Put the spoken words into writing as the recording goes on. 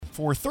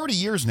For 30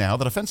 years now,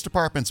 the Defense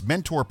Department's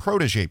Mentor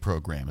Protege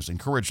program has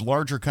encouraged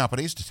larger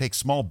companies to take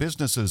small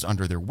businesses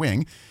under their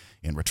wing.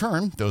 In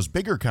return, those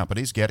bigger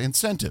companies get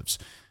incentives.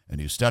 A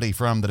new study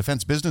from the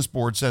Defense Business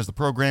Board says the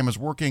program is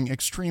working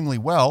extremely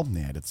well,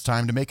 and it's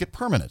time to make it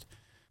permanent.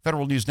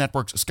 Federal News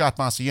Network's Scott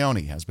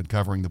Maucione has been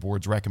covering the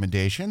board's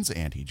recommendations,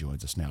 and he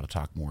joins us now to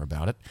talk more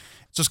about it.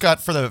 So,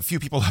 Scott, for the few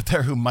people out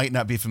there who might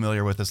not be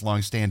familiar with this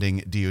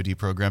longstanding DoD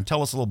program,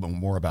 tell us a little bit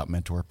more about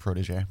Mentor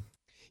Protege.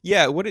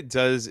 Yeah, what it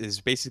does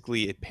is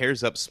basically it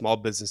pairs up small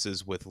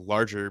businesses with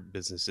larger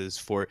businesses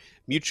for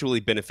mutually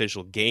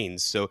beneficial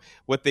gains. So,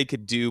 what they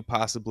could do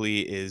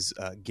possibly is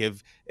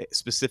give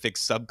specific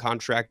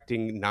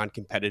subcontracting, non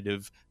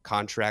competitive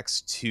contracts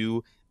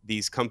to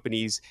these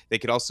companies. They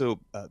could also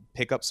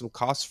pick up some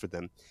costs for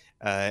them.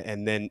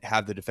 And then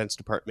have the Defense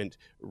Department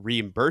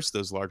reimburse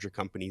those larger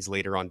companies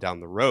later on down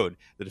the road.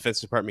 The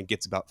Defense Department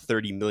gets about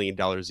 $30 million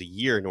a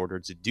year in order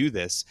to do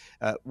this.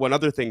 One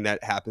other thing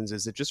that happens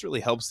is it just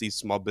really helps these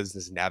small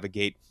businesses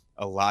navigate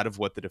a lot of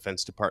what the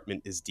Defense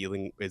Department is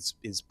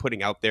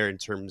putting out there in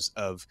terms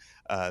of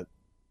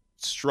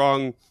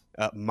strong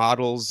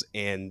models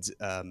and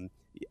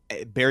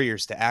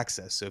barriers to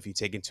access. So if you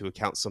take into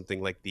account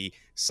something like the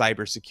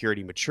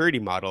cybersecurity maturity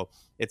model,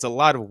 it's a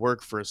lot of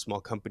work for a small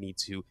company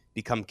to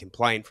become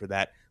compliant for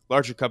that.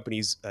 Larger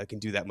companies can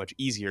do that much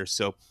easier.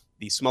 So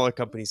the smaller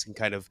companies can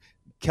kind of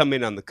come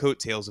in on the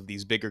coattails of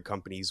these bigger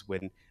companies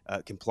when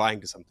complying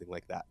to something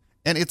like that.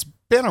 And it's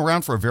been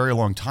around for a very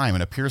long time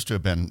and appears to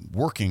have been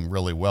working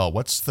really well.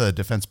 What's the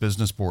Defense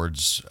Business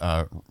Board's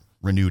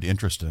renewed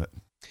interest in it?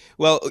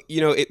 Well,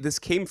 this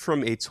came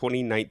from a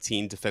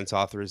 2019 Defense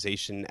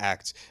Authorization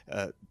Act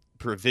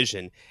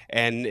provision.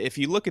 And if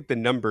you look at the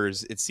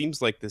numbers, it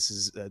seems like this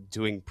is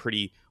doing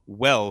pretty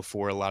well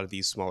for a lot of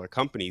these smaller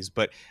companies.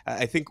 But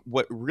I think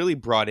what really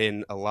brought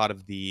in a lot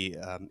of the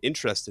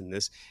interest in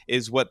this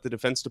is what the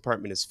Defense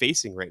Department is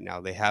facing right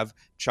now. They have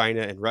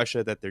China and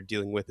Russia that they're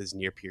dealing with as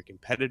near-peer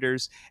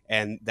competitors.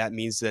 And that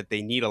means that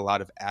they need a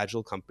lot of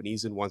agile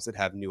companies and ones that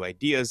have new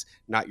ideas,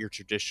 not your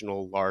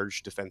traditional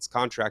large defense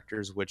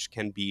contractors, which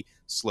can be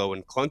slow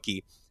and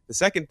clunky. The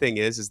second thing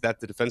is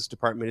that the Defense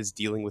Department is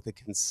dealing with a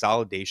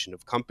consolidation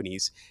of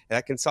companies. And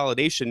that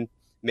consolidation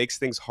makes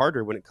things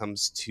harder when it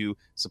comes to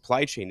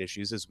supply chain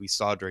issues, as we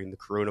saw during the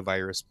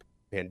coronavirus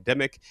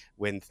pandemic,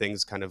 when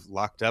things kind of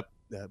locked up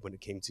when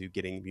it came to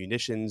getting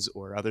munitions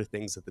or other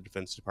things that the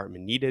Defense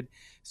Department needed.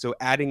 So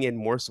adding in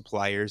more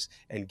suppliers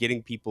and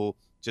getting people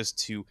just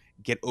to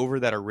get over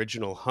that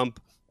original hump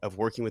of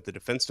working with the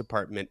Defense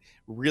Department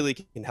really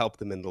can help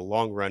them in the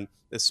long run,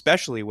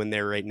 especially when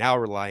they're right now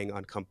relying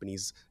on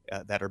companies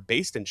that are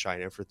based in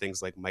China for things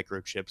like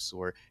microchips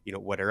or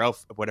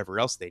whatever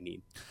else they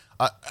need.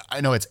 I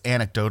know it's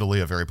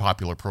anecdotally a very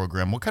popular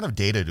program. What kind of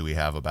data do we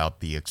have about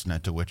the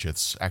extent to which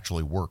it's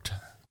actually worked?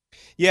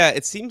 Yeah,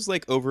 it seems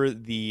like over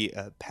the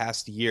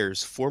past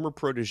years, former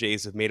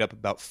proteges have made up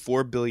about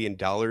 $4 billion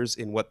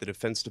in what the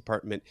Defense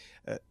Department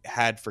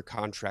had for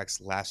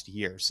contracts last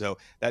year. So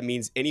that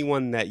means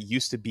anyone that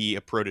used to be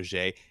a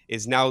protege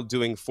is now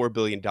doing $4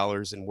 billion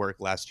in work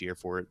last year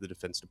for the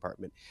Defense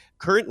Department.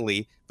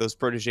 Currently, those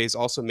proteges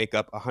also make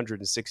up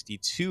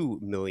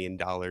 $162 million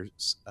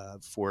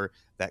for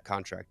that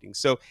contracting.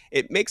 So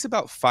it makes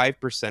about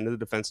 5% of the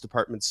Defense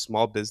Department's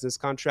small business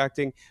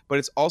contracting, but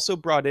it's also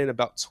brought in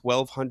about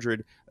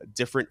 1,200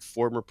 different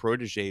former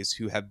proteges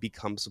who have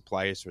become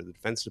suppliers for the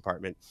Defense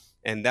Department.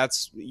 And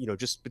that's,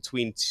 just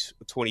between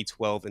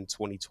 2012 and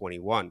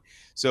 2021.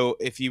 So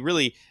if you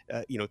really,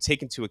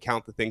 take into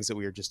account the things that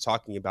we were just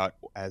talking about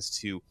as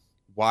to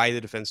why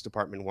the Defense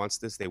Department wants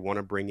this, they want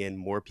to bring in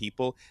more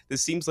people.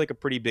 This seems like a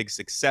pretty big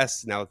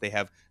success now that they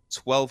have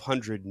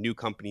 1,200 new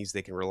companies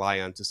they can rely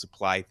on to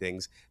supply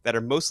things that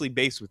are mostly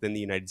based within the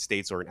United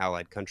States or in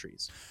allied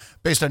countries.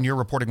 Based on your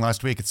reporting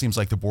last week, it seems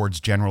like the board's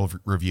general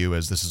review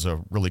is this is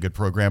a really good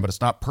program, but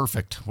it's not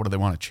perfect. What do they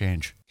want to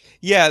change?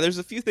 Yeah, there's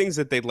a few things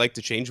that they'd like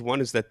to change.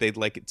 One is that they'd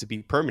like it to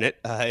be permanent.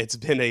 It's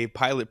been a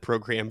pilot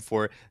program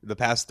for the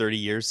past 30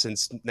 years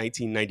since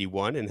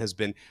 1991 and has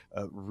been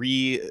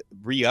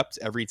re-upped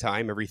every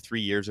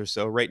 3 years or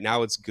so. Right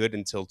now, it's good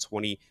until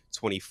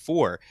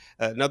 2024.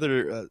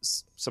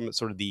 Some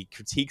sort of the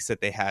critiques that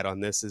they had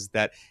on this is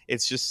that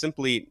it's just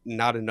simply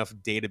not enough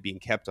data being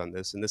kept on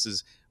this. And this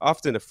is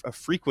often a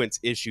frequent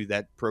issue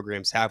that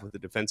programs have with the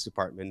Defense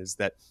Department, is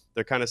that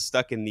they're kind of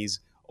stuck in these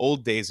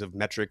old days of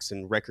metrics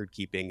and record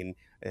keeping,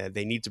 and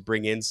they need to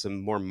bring in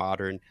some more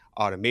modern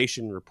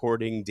automation,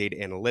 reporting, data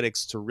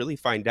analytics to really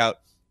find out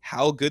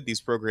how good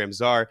these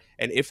programs are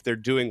and if they're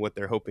doing what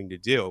they're hoping to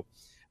do.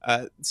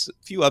 A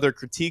few other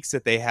critiques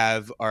that they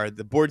have are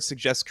the board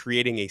suggests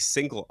creating a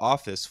single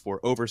office for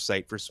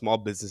oversight for small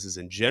businesses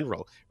in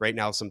general. Right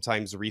now,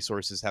 sometimes the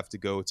resources have to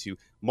go to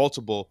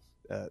multiple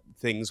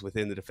things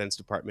within the Defense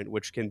Department,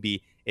 which can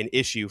be an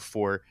issue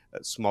for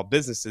small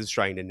businesses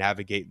trying to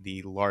navigate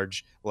the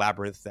large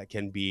labyrinth that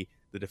can be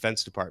the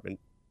Defense Department.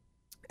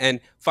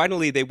 And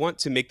finally, they want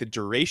to make the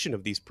duration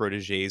of these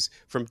proteges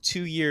from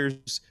 2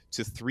 years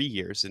to 3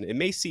 years. And it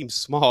may seem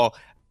small,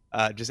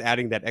 just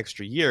adding that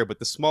extra year. But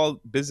the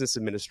Small Business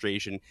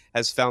Administration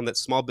has found that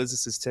small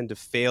businesses tend to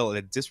fail at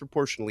a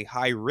disproportionately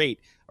high rate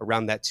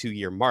around that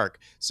 2-year mark.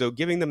 So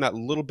giving them that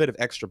little bit of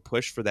extra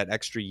push for that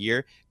extra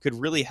year could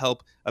really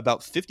help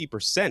about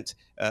 50%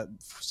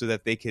 so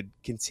that they could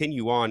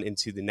continue on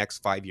into the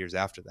next 5 years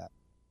after that.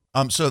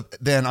 So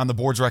then on the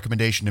board's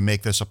recommendation to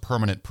make this a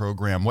permanent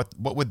program, what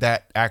would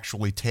that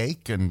actually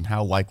take, and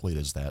how likely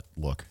does that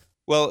look?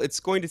 Well, it's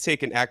going to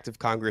take an act of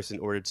Congress in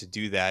order to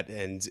do that,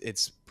 and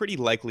it's pretty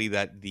likely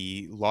that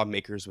the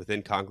lawmakers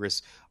within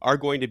Congress are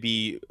going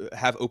to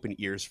have open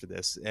ears for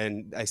this.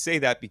 And I say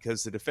that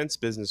because the Defense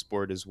Business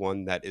Board is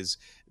one that is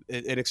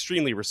an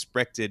extremely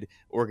respected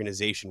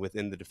organization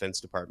within the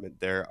Defense Department.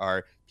 There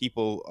are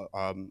people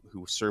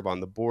who serve on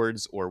the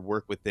boards or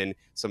work within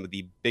some of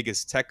the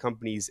biggest tech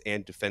companies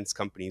and defense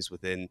companies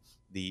within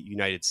the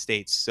United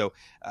States. So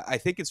I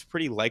think it's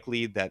pretty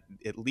likely that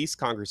at least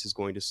Congress is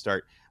going to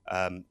start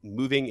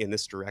moving in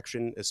this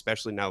direction,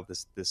 especially now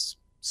this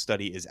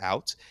study is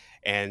out.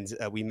 And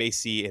we may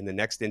see in the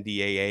next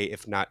NDAA,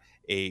 if not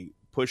a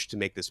push to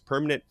make this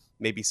permanent,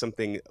 maybe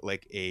something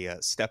like a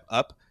step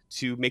up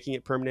to making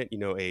it permanent,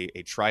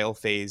 a trial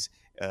phase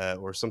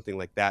or something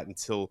like that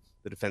until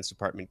the Defense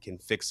Department can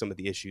fix some of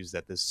the issues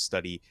that this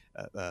study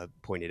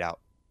pointed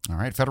out. All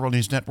right. Federal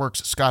News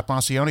Network's Scott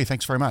Maucione,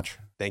 thanks very much.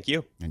 Thank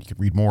you. And you can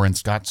read more in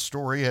Scott's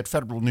story at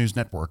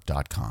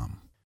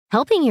federalnewsnetwork.com.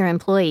 Helping your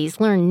employees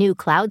learn new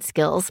cloud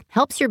skills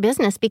helps your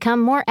business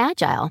become more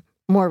agile,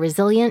 more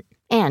resilient,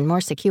 and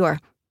more secure.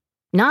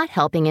 Not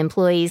helping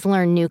employees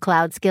learn new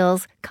cloud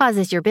skills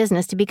causes your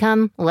business to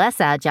become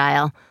less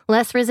agile,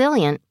 less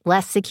resilient,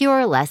 less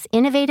secure, less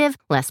innovative,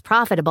 less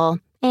profitable,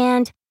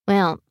 and,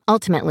 well,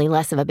 ultimately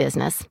less of a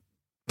business.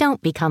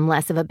 Don't become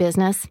less of a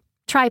business.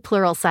 Try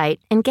Pluralsight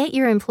and get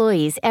your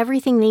employees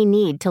everything they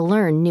need to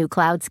learn new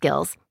cloud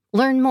skills.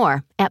 Learn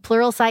more at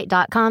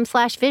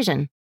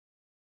pluralsight.com/vision.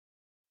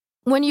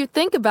 When you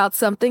think about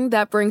something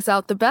that brings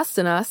out the best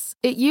in us,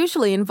 it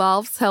usually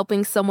involves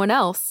helping someone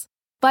else.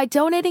 By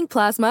donating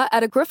plasma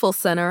at a Grifols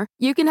Center,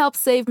 you can help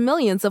save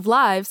millions of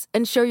lives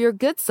and show your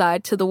good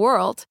side to the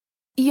world.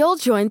 You'll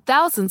join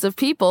thousands of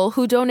people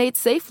who donate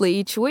safely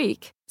each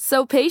week,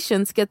 so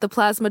patients get the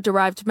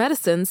plasma-derived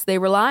medicines they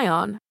rely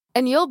on.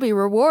 And you'll be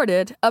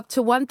rewarded up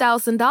to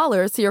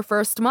 $1,000 your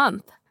first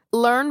month.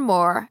 Learn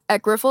more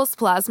at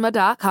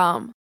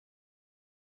grifolsplasma.com.